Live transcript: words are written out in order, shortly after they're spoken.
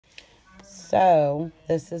So,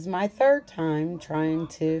 this is my third time trying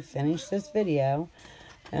to finish this video.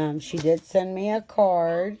 She did send me a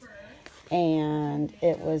card, and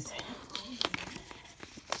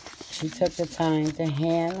she took the time to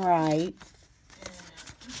handwrite,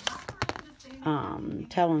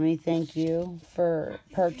 telling me thank you for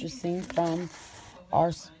purchasing from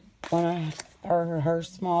her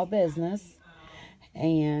small business.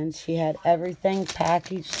 And she had everything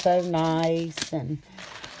packaged so nice and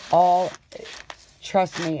all.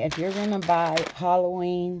 Trust me, if you're going to buy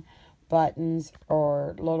Halloween buttons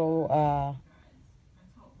or little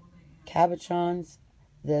cabochons,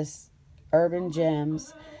 this Urban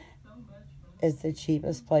Jems is the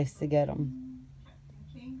cheapest place to get them.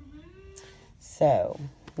 So,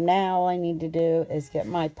 now all I need to do is get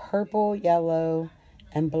my purple, yellow,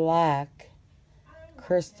 and black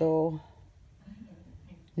crystal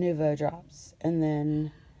Nuvo drops. And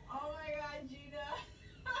then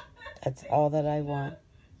that's all that I want.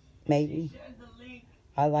 Maybe.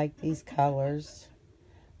 I like these colors,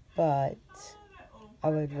 but I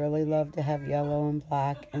would really love to have yellow and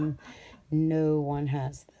black, and no one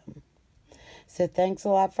has them. So thanks a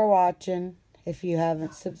lot for watching. If you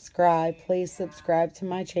haven't subscribed, please subscribe to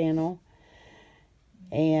my channel.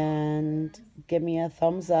 And give me a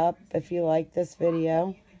thumbs up if you like this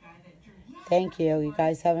video. Thank you. You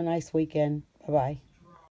guys have a nice weekend. Bye-bye.